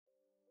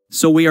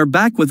So we are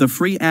back with a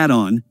free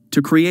add-on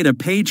to create a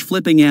page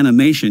flipping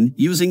animation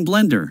using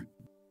Blender.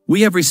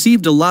 We have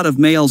received a lot of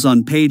mails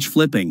on page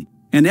flipping,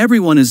 and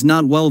everyone is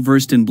not well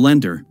versed in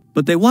Blender,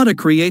 but they want to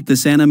create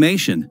this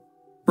animation.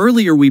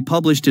 Earlier we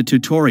published a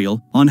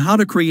tutorial on how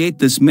to create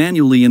this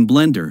manually in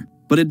Blender,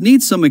 but it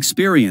needs some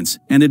experience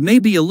and it may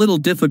be a little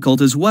difficult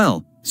as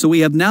well, so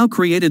we have now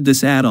created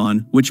this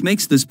add-on which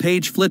makes this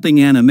page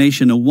flipping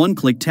animation a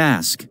one-click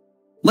task.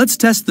 Let's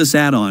test this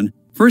add-on.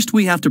 First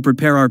we have to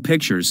prepare our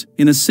pictures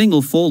in a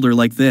single folder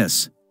like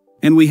this.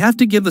 And we have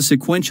to give a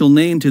sequential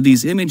name to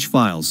these image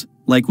files,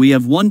 like we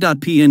have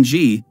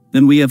 1.png,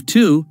 then we have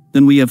 2,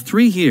 then we have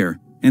 3 here,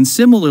 and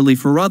similarly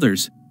for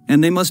others,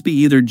 and they must be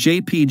either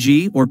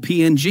JPG or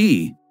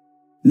PNG.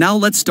 Now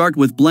let's start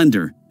with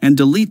Blender, and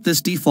delete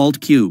this default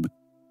cube.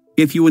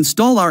 If you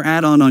install our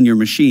add-on on your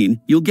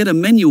machine, you'll get a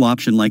menu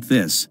option like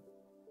this.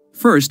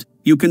 First,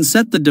 you can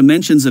set the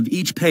dimensions of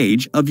each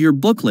page of your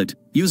booklet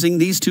using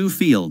these two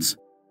fields.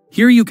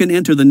 Here you can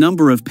enter the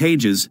number of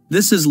pages.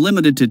 This is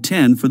limited to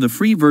 10 for the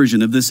free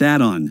version of this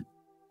add-on.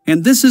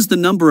 And this is the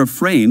number of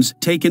frames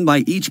taken by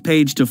each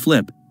page to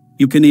flip.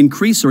 You can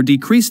increase or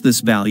decrease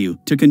this value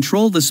to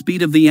control the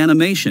speed of the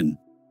animation.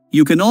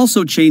 You can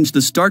also change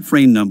the start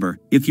frame number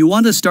if you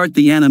want to start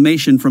the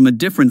animation from a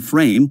different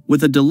frame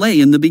with a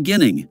delay in the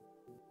beginning.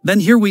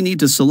 Then here we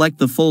need to select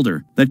the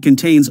folder that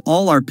contains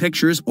all our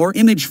pictures or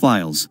image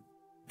files.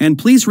 And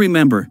please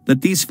remember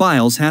that these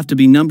files have to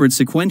be numbered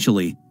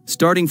sequentially,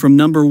 starting from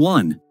number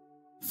 1.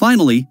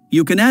 Finally,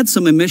 you can add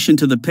some emission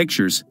to the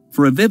pictures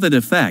for a vivid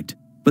effect,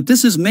 but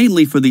this is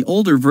mainly for the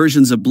older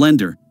versions of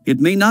Blender. It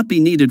may not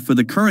be needed for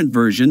the current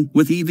version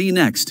with Eevee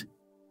Next.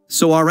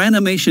 So our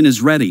animation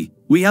is ready.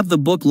 We have the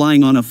book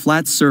lying on a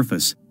flat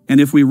surface, and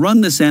if we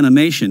run this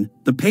animation,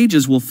 the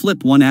pages will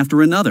flip one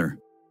after another.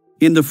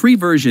 In the free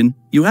version,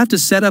 you have to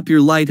set up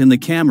your light in the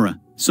camera,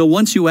 so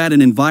once you add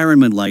an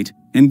environment light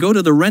and go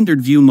to the rendered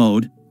view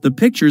mode, the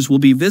pictures will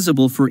be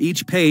visible for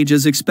each page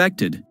as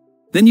expected.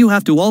 Then you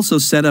have to also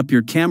set up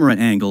your camera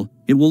angle.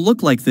 It will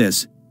look like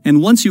this,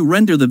 and once you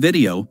render the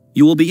video,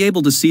 you will be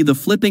able to see the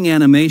flipping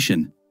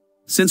animation.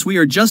 Since we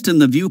are just in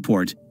the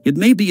viewport, it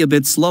may be a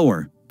bit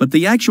slower, but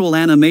the actual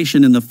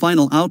animation in the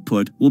final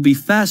output will be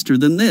faster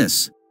than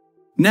this.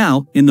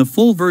 Now, in the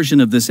full version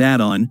of this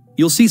add-on,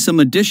 you'll see some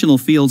additional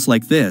fields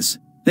like this.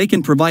 They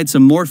can provide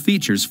some more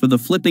features for the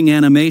flipping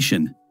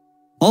animation.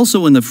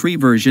 Also in the free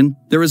version,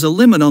 there is a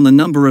limit on the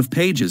number of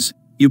pages.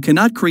 You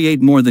cannot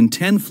create more than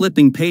 10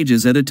 flipping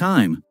pages at a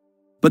time.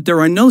 But there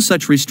are no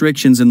such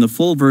restrictions in the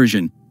full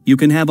version. You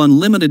can have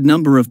unlimited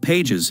number of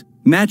pages,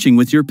 matching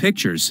with your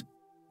pictures.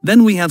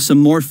 Then we have some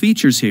more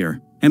features here,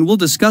 and we'll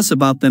discuss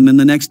about them in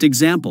the next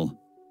example.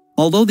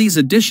 Although these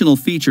additional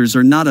features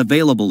are not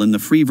available in the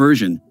free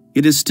version,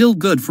 it is still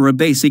good for a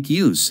basic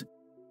use.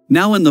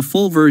 Now in the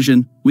full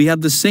version, we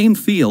have the same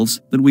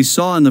fields that we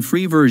saw in the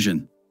free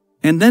version.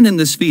 And then in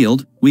this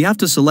field, we have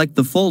to select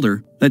the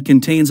folder that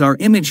contains our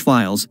image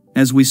files,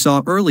 as we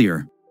saw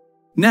earlier.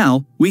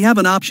 Now, we have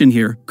an option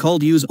here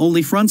called Use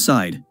Only Front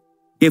Side.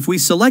 If we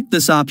select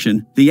this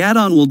option, the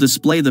add-on will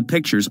display the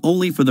pictures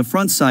only for the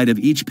front side of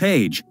each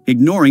page,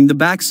 ignoring the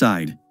back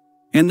side.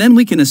 And then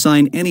we can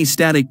assign any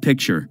static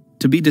picture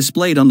to be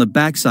displayed on the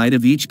back side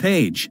of each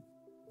page.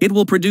 It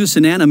will produce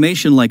an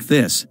animation like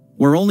this,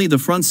 where only the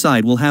front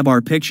side will have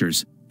our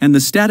pictures, and the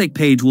static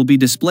page will be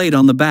displayed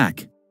on the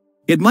back.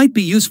 It might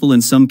be useful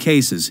in some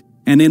cases,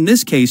 and in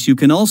this case you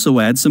can also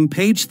add some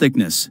page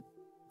thickness.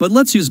 But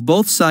let's use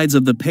both sides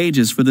of the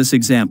pages for this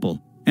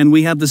example, and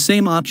we have the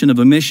same option of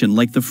emission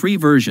like the free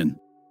version.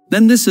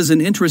 Then this is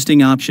an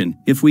interesting option.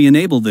 If we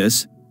enable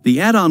this, the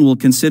add-on will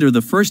consider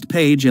the first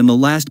page and the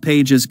last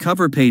page as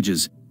cover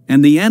pages,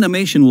 and the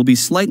animation will be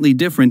slightly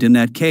different in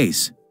that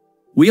case.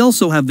 We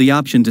also have the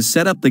option to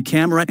set up the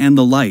camera and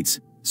the lights,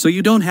 so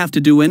you don't have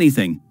to do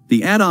anything.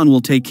 The add-on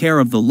will take care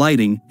of the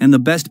lighting and the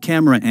best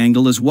camera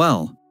angle as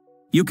well.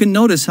 You can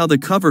notice how the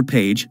cover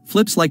page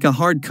flips like a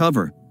hard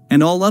cover,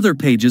 and all other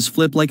pages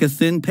flip like a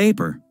thin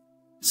paper.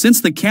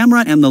 Since the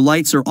camera and the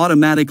lights are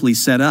automatically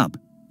set up,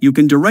 you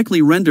can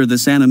directly render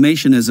this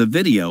animation as a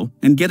video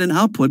and get an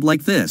output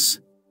like this.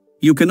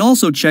 You can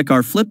also check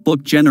our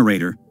flipbook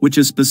generator, which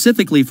is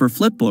specifically for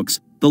flipbooks.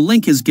 The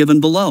link is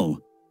given below.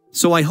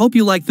 So I hope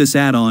you like this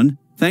add-on.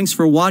 Thanks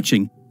for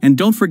watching, and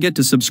don't forget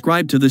to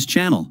subscribe to this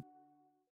channel.